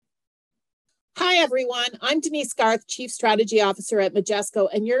everyone. I'm Denise Garth, Chief Strategy Officer at Majesco,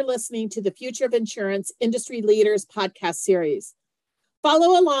 and you're listening to the Future of Insurance Industry Leaders podcast series.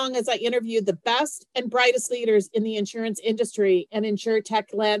 Follow along as I interview the best and brightest leaders in the insurance industry and insurtech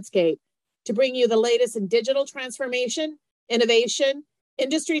landscape to bring you the latest in digital transformation, innovation,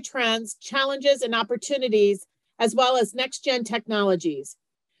 industry trends, challenges, and opportunities, as well as next-gen technologies.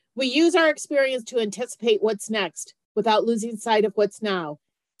 We use our experience to anticipate what's next without losing sight of what's now.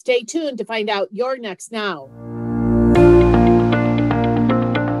 Stay tuned to find out your next now.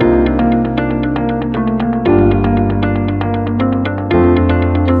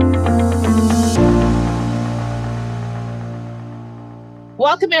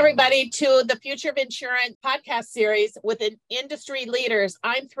 Welcome, everybody, to the Future of Insurance podcast series with industry leaders.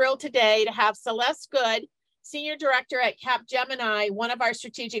 I'm thrilled today to have Celeste Good, Senior Director at Capgemini, one of our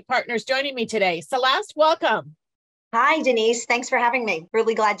strategic partners, joining me today. Celeste, welcome. Hi, Denise. Thanks for having me.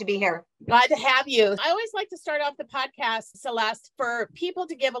 Really glad to be here. Glad to have you. I always like to start off the podcast, Celeste, for people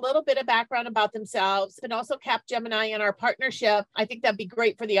to give a little bit of background about themselves and also Capgemini and our partnership. I think that'd be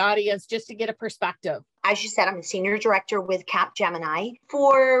great for the audience just to get a perspective. As you said, I'm a senior director with Capgemini.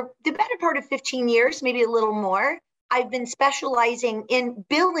 For the better part of 15 years, maybe a little more, I've been specializing in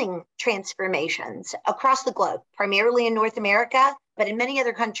billing transformations across the globe, primarily in North America, but in many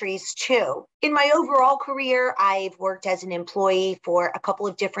other countries too. In my overall career, I've worked as an employee for a couple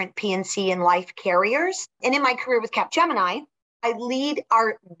of different P&C and life carriers. And in my career with Capgemini, I lead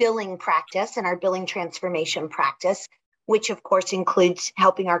our billing practice and our billing transformation practice, which of course includes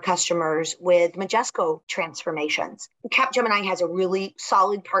helping our customers with Majesco transformations. Capgemini has a really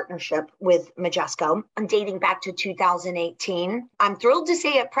solid partnership with Majesco dating back to 2018. I'm thrilled to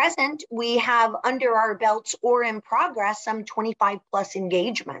say at present, we have under our belts or in progress some 25 plus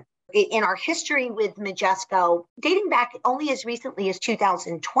engagements. In our history with Majesco, dating back only as recently as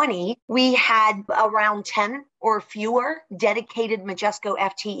 2020, we had around 10 or fewer dedicated Majesco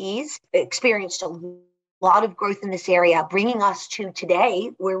FTEs, experienced a lot of growth in this area, bringing us to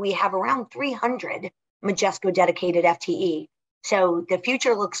today where we have around 300 Majesco dedicated FTE. So the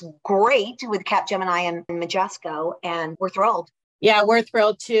future looks great with Capgemini and Majesco, and we're thrilled. Yeah, we're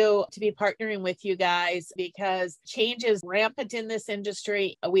thrilled to be partnering with you guys because change is rampant in this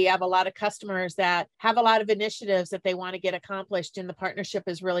industry. We have a lot of customers that have a lot of initiatives that they want to get accomplished, and the partnership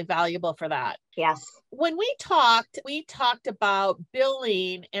is really valuable for that. Yes. When we talked about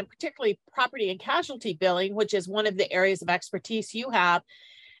billing, and particularly property and casualty billing, which is one of the areas of expertise you have,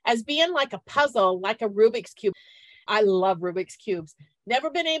 as being like a puzzle, like a Rubik's Cube. I love Rubik's Cubes.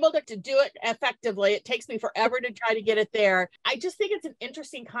 Never been able to do it effectively. It takes me forever to try to get it there. I just think it's an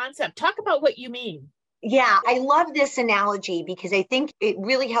interesting concept. Talk about what you mean. Yeah, I love this analogy because I think it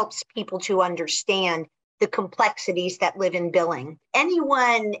really helps people to understand the complexities that live in billing.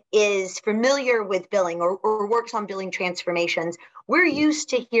 Anyone is familiar with billing or works on billing transformations, we're used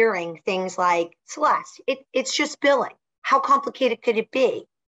to hearing things like, Celeste, it's just billing. How complicated could it be?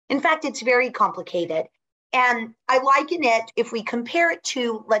 In fact, it's very complicated. And I liken it, if we compare it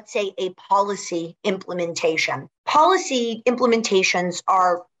to, let's say, a policy implementation. Policy implementations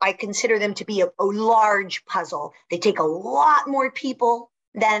I consider them to be a large puzzle. They take a lot more people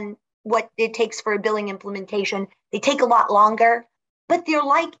than what it takes for a billing implementation. They take a lot longer, but they're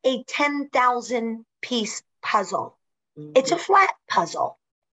like a 10,000 piece puzzle. Mm-hmm. It's a flat puzzle.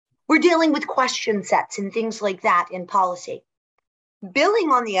 We're dealing with question sets and things like that in policy.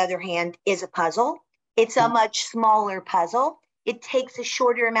 Billing, on the other hand, is a puzzle. It's a much smaller puzzle. It takes a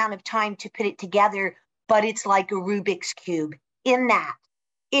shorter amount of time to put it together, but it's like a Rubik's Cube in that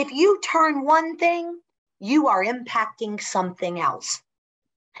if you turn one thing, you are impacting something else.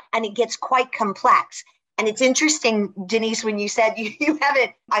 And it gets quite complex. And it's interesting, Denise, when you said you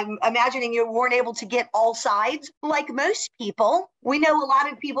haven't, I'm imagining you weren't able to get all sides. Like most people, we know a lot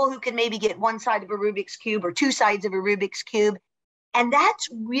of people who can maybe get one side of a Rubik's Cube or two sides of a Rubik's Cube. And that's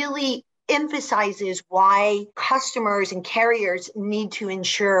really emphasizes why customers and carriers need to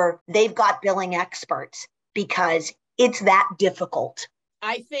ensure they've got billing experts because it's that difficult.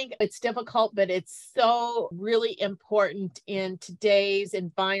 I think it's difficult, but it's so really important in today's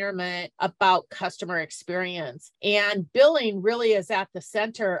environment about customer experience. And billing really is at the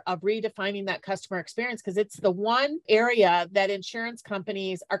center of redefining that customer experience because it's the one area that insurance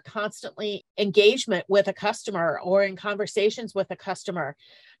companies are constantly engagement with a customer or in conversations with a customer.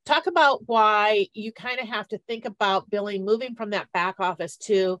 Talk about why you kind of have to think about billing moving from that back office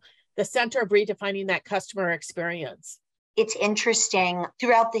to the center of redefining that customer experience. It's interesting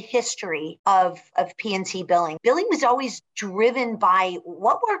throughout the history of P&C billing. Billing was always driven by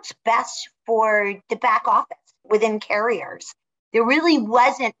what works best for the back office within carriers. There really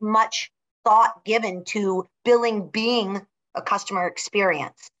wasn't much thought given to billing being a customer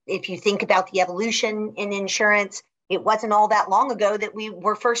experience. If you think about the evolution in insurance, it wasn't all that long ago that we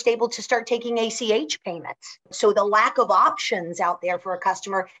were first able to start taking ACH payments. So the lack of options out there for a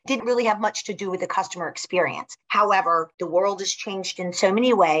customer didn't really have much to do with the customer experience. However, the world has changed in so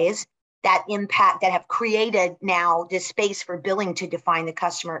many ways that have created now this space for billing to define the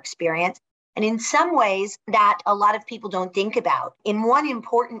customer experience. And in some ways that a lot of people don't think about. In one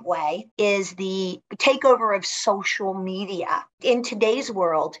important way is the takeover of social media. In today's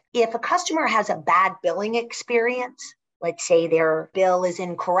world, if a customer has a bad billing experience, let's say their bill is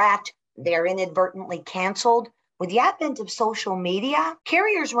incorrect, they're inadvertently canceled, with the advent of social media,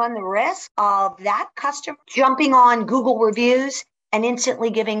 carriers run the risk of that customer jumping on Google reviews and instantly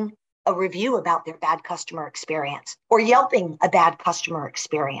giving a review about their bad customer experience or Yelping a bad customer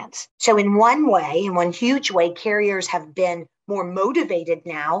experience. So in one huge way, carriers have been more motivated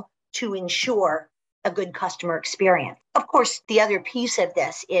now to ensure a good customer experience. Of course, the other piece of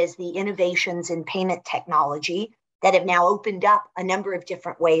this is the innovations in payment technology that have now opened up a number of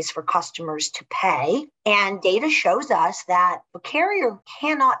different ways for customers to pay. And data shows us that a carrier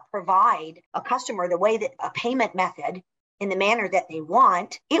cannot provide a customer the way that a payment method in the manner that they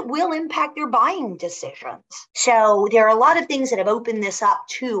want, it will impact their buying decisions. So there are a lot of things that have opened this up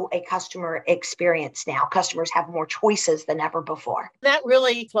to a customer experience now. Customers have more choices than ever before. That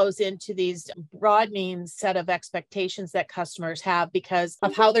really flows into these broadening set of expectations that customers have because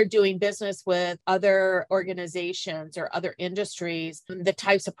of how they're doing business with other organizations or other industries, the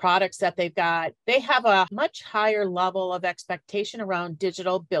types of products that they've got. They have a much higher level of expectation around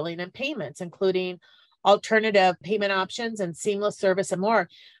digital billing and payments, including alternative payment options and seamless service and more.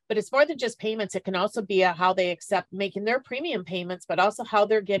 But it's more than just payments. It can also be how they accept making their premium payments, but also how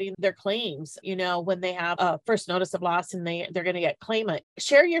they're getting their claims, when they have a first notice of loss and they're going to get claimant.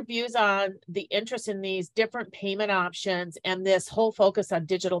 Share your views on the interest in these different payment options and this whole focus on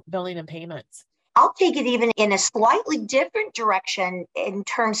digital billing and payments. I'll take it even in a slightly different direction in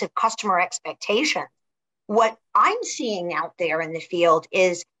terms of customer expectation. What I'm seeing out there in the field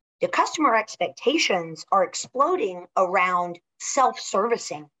is the customer expectations are exploding around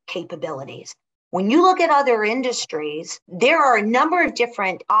self-servicing capabilities. When you look at other industries, there are a number of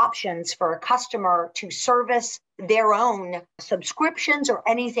different options for a customer to service their own subscriptions or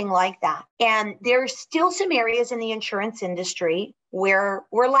anything like that. And there's still some areas in the insurance industry where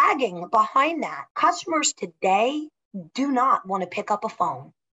we're lagging behind that. Customers today do not want to pick up a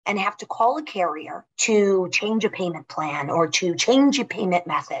phone and have to call a carrier to change a payment plan or to change a payment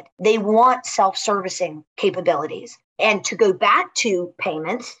method. They want self-servicing capabilities. And to go back to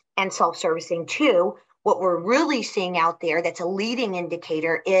payments and self-servicing too, what we're really seeing out there that's a leading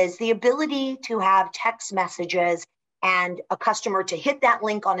indicator is the ability to have text messages and a customer to hit that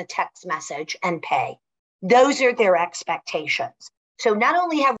link on a text message and pay. Those are their expectations. So not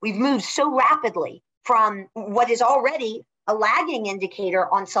only have we moved so rapidly from what is already a lagging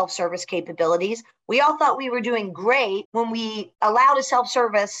indicator on self-service capabilities, we all thought we were doing great when we allowed a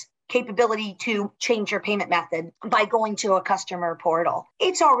self-service capability to change your payment method by going to a customer portal.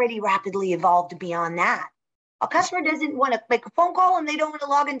 It's already rapidly evolved beyond that. A customer doesn't want to make a phone call and they don't want to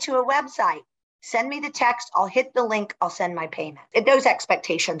log into a website. Send me the text, I'll hit the link, I'll send my payment. Those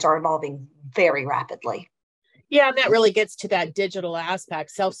expectations are evolving very rapidly. Yeah, and that really gets to that digital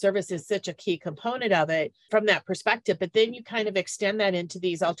aspect. Self-service is such a key component of it from that perspective. But then you kind of extend that into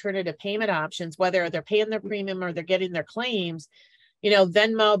these alternative payment options, whether they're paying their premium or they're getting their claims.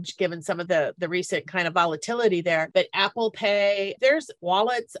 Venmo, given some of the recent kind of volatility there, but Apple Pay, there's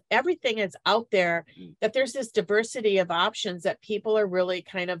wallets, everything is out there, that there's this diversity of options that people are really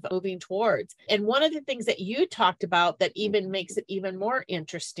kind of moving towards. And one of the things that you talked about that even makes it even more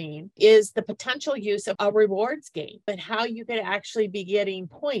interesting is the potential use of a rewards game, but how you could actually be getting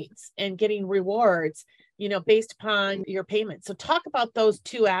points and getting rewards based upon your payment. So talk about those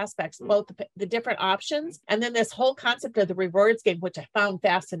two aspects, both the different options and then this whole concept of the rewards game, which I found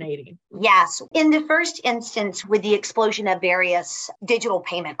fascinating. Yes. In the first instance, with the explosion of various digital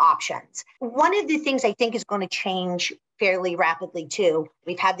payment options, one of the things I think is going to change fairly rapidly too,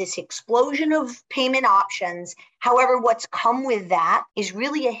 we've had this explosion of payment options. However, what's come with that is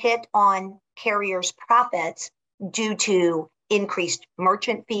really a hit on carriers' profits due to increased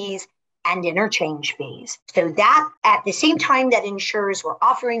merchant fees and interchange fees. So that at the same time that insurers were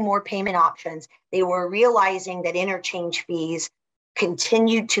offering more payment options, they were realizing that interchange fees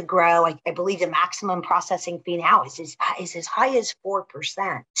continued to grow. I believe the maximum processing fee now is as high as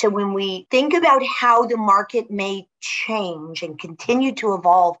 4%. So when we think about how the market may change and continue to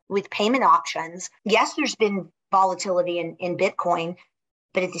evolve with payment options, yes, there's been volatility in Bitcoin.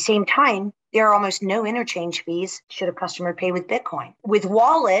 But at the same time, there are almost no interchange fees should a customer pay with Bitcoin. With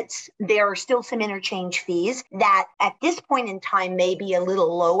wallets, there are still some interchange fees that at this point in time may be a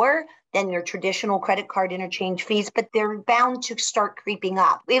little lower than your traditional credit card interchange fees, but they're bound to start creeping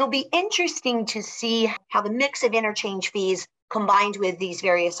up. It'll be interesting to see how the mix of interchange fees combined with these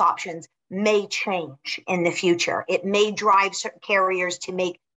various options may change in the future. It may drive certain carriers to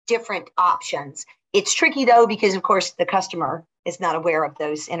make different options. It's tricky though, because of course the customer is not aware of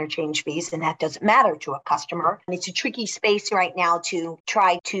those interchange fees, and that doesn't matter to a customer. It's a tricky space right now to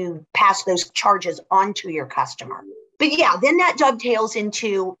try to pass those charges on to your customer. But yeah, then that dovetails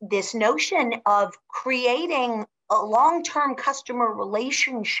into this notion of creating a long-term customer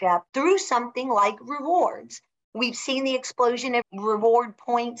relationship through something like rewards. We've seen the explosion of reward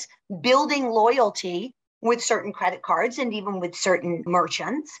points building loyalty with certain credit cards and even with certain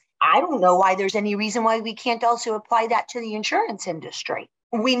merchants. I don't know why there's any reason why we can't also apply that to the insurance industry.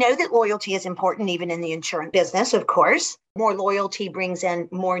 We know that loyalty is important even in the insurance business, of course. More loyalty brings in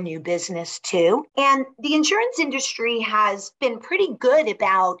more new business too. And the insurance industry has been pretty good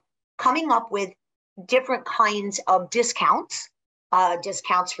about coming up with different kinds of discounts.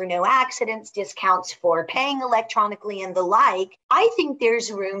 Discounts for no accidents, discounts for paying electronically and the like. I think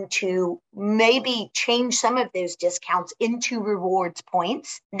there's room to maybe change some of those discounts into rewards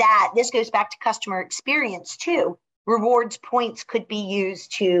points. That this goes back to customer experience too. Rewards points could be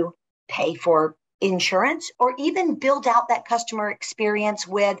used to pay for insurance or even build out that customer experience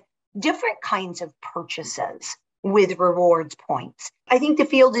with different kinds of purchases with rewards points. I think the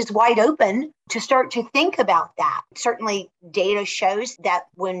field is wide open to start to think about that. Certainly, data shows that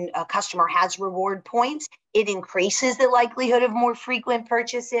when a customer has reward points, it increases the likelihood of more frequent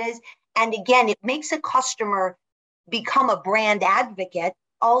purchases. And again, it makes a customer become a brand advocate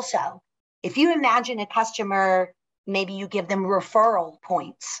also. If you imagine a customer, maybe you give them referral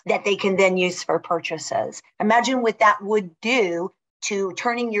points that they can then use for purchases. Imagine what that would do to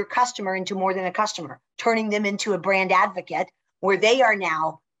turning your customer into more than a customer, turning them into a brand advocate where they are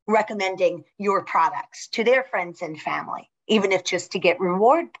now recommending your products to their friends and family, even if just to get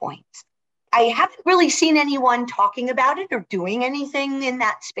reward points. I haven't really seen anyone talking about it or doing anything in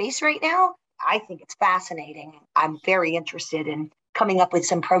that space right now. I think it's fascinating. I'm very interested in coming up with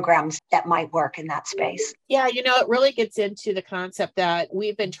some programs that might work in that space. Yeah, it really gets into the concept that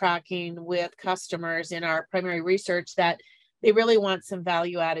we've been tracking with customers in our primary research that they really want some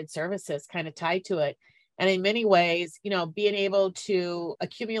value-added services kind of tied to it. And in many ways, being able to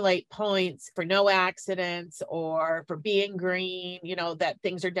accumulate points for no accidents or for being green, that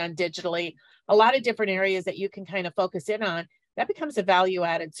things are done digitally, a lot of different areas that you can kind of focus in on, that becomes a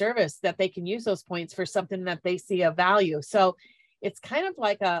value-added service that they can use those points for something that they see a value. So it's kind of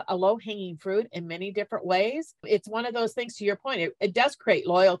like a low-hanging fruit in many different ways. It's one of those things, to your point, it does create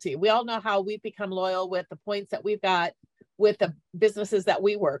loyalty. We all know how we've become loyal with the points that we've got with the businesses that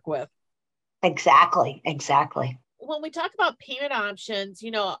we work with. Exactly. When we talk about payment options,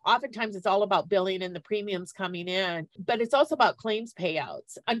 oftentimes it's all about billing and the premiums coming in, but it's also about claims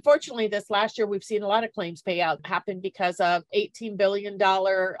payouts. Unfortunately, this last year, we've seen a lot of claims payout happen because of $18 billion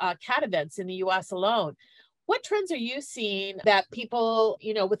cat events in the US alone. What trends are you seeing that people,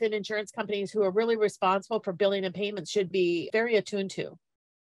 within insurance companies who are really responsible for billing and payments should be very attuned to?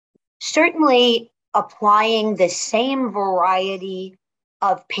 Certainly, applying the same variety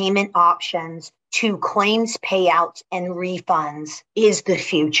of payment options to claims payouts and refunds is the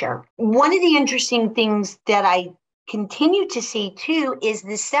future. One of the interesting things that I continue to see too is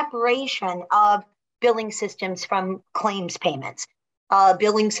the separation of billing systems from claims payments.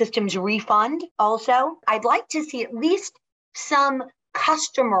 Billing systems refund also. I'd like to see at least some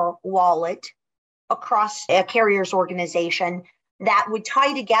customer wallet across a carrier's organization that would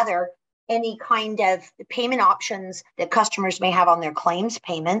tie together any kind of payment options that customers may have on their claims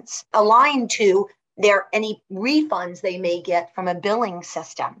payments, aligned to any refunds they may get from a billing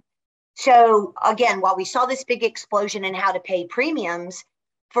system. So again, while we saw this big explosion in how to pay premiums,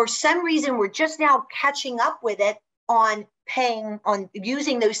 for some reason, we're just now catching up with it on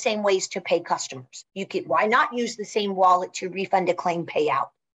using those same ways to pay customers. Why not use the same wallet to refund a claim payout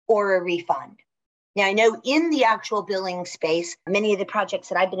or a refund? Now, I know in the actual billing space, many of the projects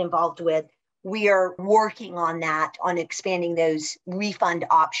that I've been involved with, we are working on that, on expanding those refund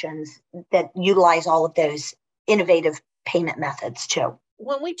options that utilize all of those innovative payment methods too.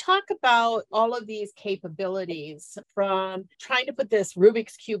 When we talk about all of these capabilities, from trying to put this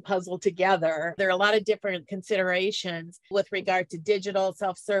Rubik's Cube puzzle together, there are a lot of different considerations with regard to digital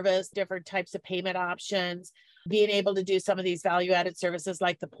self-service, different types of payment options. being able to do some of these value-added services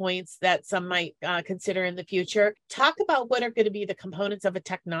like the points that some might consider in the future. Talk about what are going to be the components of a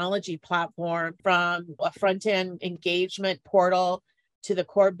technology platform, from a front-end engagement portal to the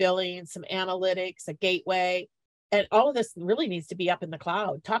core billing, some analytics, a gateway. And all of this really needs to be up in the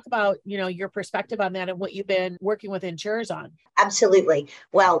cloud. Talk about, your perspective on that and what you've been working with insurers on. Absolutely.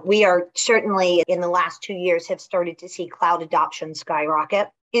 Well, we are certainly in the last 2 years have started to see cloud adoption skyrocket.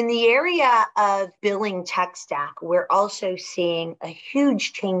 In the area of billing tech stack, we're also seeing a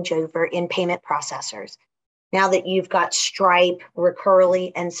huge changeover in payment processors. Now that you've got Stripe,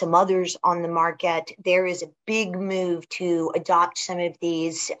 Recurly, and some others on the market, there is a big move to adopt some of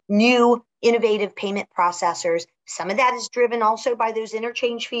these new innovative payment processors. Some of that is driven also by those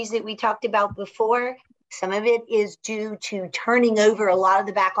interchange fees that we talked about before. Some of it is due to turning over a lot of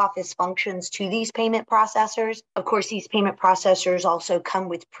the back office functions to these payment processors. Of course, these payment processors also come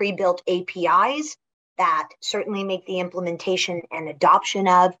with pre-built APIs that certainly make the implementation and adoption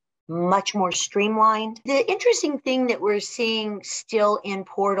of much more streamlined. The interesting thing that we're seeing still in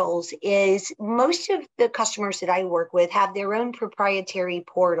portals is most of the customers that I work with have their own proprietary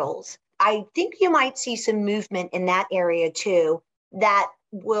portals. I think you might see some movement in that area too that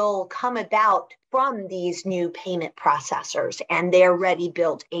will come about from these new payment processors and their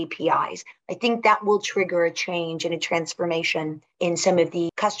ready-built APIs. I think that will trigger a change and a transformation in some of the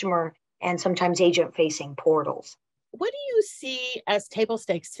customer and sometimes agent-facing portals. What do you see as table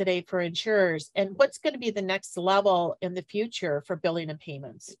stakes today for insurers, and what's going to be the next level in the future for billing and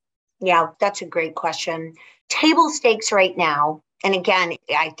payments? Yeah, that's a great question. Table stakes right now, and again,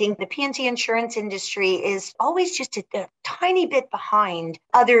 I think the P&C insurance industry is always just a tiny bit behind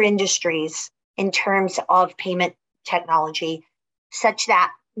other industries in terms of payment technology, such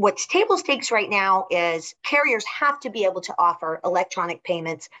that what's table stakes right now is carriers have to be able to offer electronic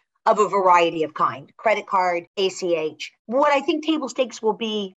payments of a variety of kind, credit card, ACH. What I think table stakes will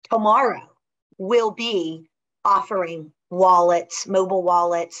be tomorrow will be offering wallets, mobile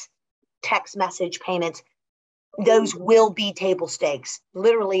wallets, text message payments. Those will be table stakes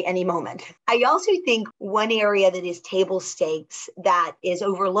literally any moment. I also think one area that is table stakes that is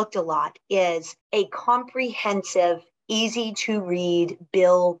overlooked a lot is a comprehensive, easy to read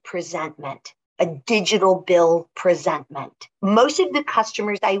bill presentment. A digital bill presentment. Most of the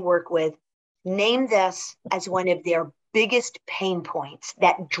customers I work with name this as one of their biggest pain points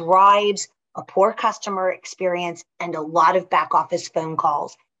that drives a poor customer experience and a lot of back office phone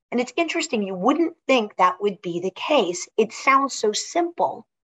calls. And it's interesting, you wouldn't think that would be the case. It sounds so simple,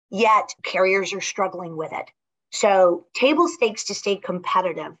 yet carriers are struggling with it. So table stakes to stay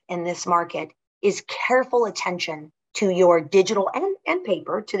competitive in this market is careful attention to your digital and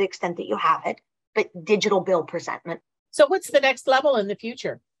paper to the extent that you have it, but digital bill presentment. So what's the next level in the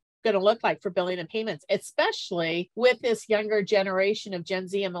future going to look like for billing and payments, especially with this younger generation of Gen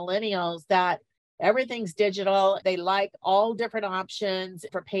Z and millennials that everything's digital? They like all different options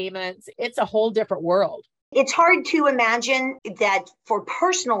for payments. It's a whole different world. It's hard to imagine that for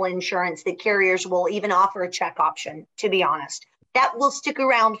personal insurance that carriers will even offer a check option, to be honest. That will stick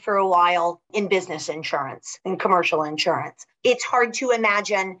around for a while in business insurance and commercial insurance. It's hard to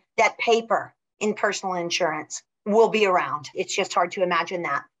imagine that paper in personal insurance will be around. It's just hard to imagine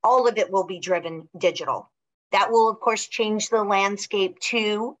that. All of it will be driven digital. That will, of course, change the landscape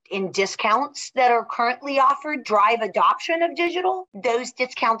too in discounts that are currently offered, drive adoption of digital. Those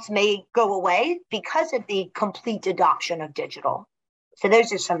discounts may go away because of the complete adoption of digital. So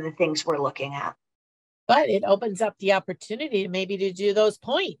those are some of the things we're looking at. But it opens up the opportunity maybe to do those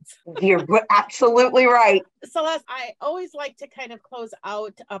points. You're absolutely right. Celeste, I always like to kind of close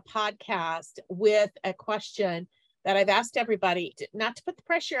out a podcast with a question that I've asked everybody, not to put the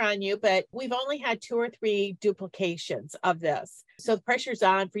pressure on you, but we've only had 2 or 3 duplications of this. So the pressure's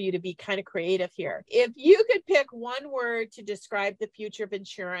on for you to be kind of creative here. If you could pick one word to describe the future of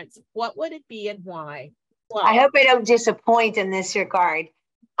insurance, what would it be and why? Well, I hope I don't disappoint in this regard.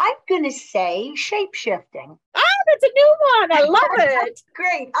 I'm going to say shape-shifting. That's a new one. I love it.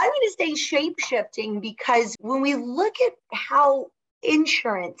 Great. I'm going to say shape-shifting because when we look at how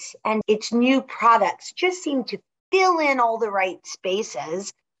insurance and its new products just seem to fill in all the right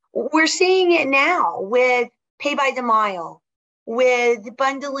spaces, we're seeing it now with pay by the mile, with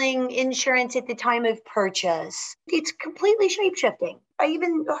bundling insurance at the time of purchase. It's completely shape-shifting. I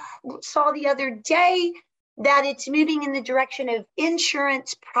even saw the other day that it's moving in the direction of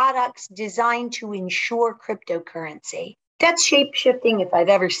insurance products designed to insure cryptocurrency. That's shape-shifting if I've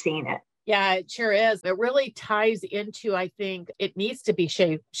ever seen it. Yeah, it sure is. It really ties into, I think it needs to be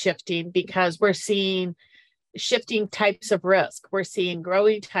shape-shifting because we're seeing shifting types of risk. We're seeing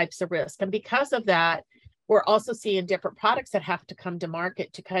growing types of risk. And because of that, we're also seeing different products that have to come to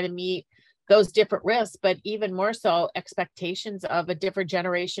market to kind of meet those different risks, but even more so expectations of a different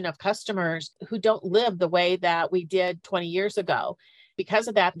generation of customers who don't live the way that we did 20 years ago. Because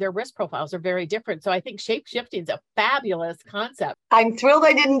of that, their risk profiles are very different. So I think shape-shifting is a fabulous concept. I'm thrilled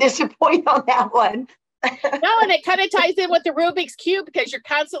I didn't disappoint on that one. No, and it kind of ties in with the Rubik's Cube because you're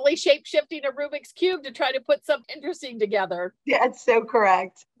constantly shape-shifting a Rubik's Cube to try to put something interesting together. That's so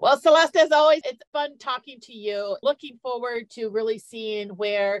correct. Well, Celeste, as always, it's fun talking to you. Looking forward to really seeing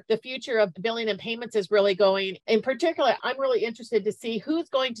where the future of billing and payments is really going. In particular, I'm really interested to see who's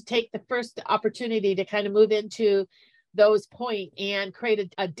going to take the first opportunity to kind of move into those points and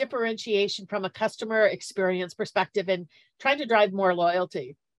create a differentiation from a customer experience perspective and trying to drive more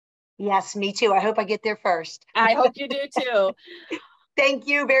loyalty. Yes, me too. I hope I get there first. I hope you do too. Thank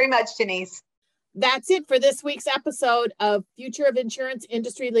you very much, Denise. That's it for this week's episode of Future of Insurance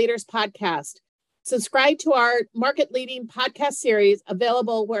Industry Leaders podcast. Subscribe to our market-leading podcast series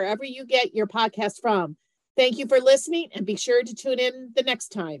available wherever you get your podcast from. Thank you for listening and be sure to tune in the next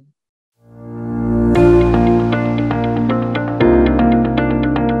time.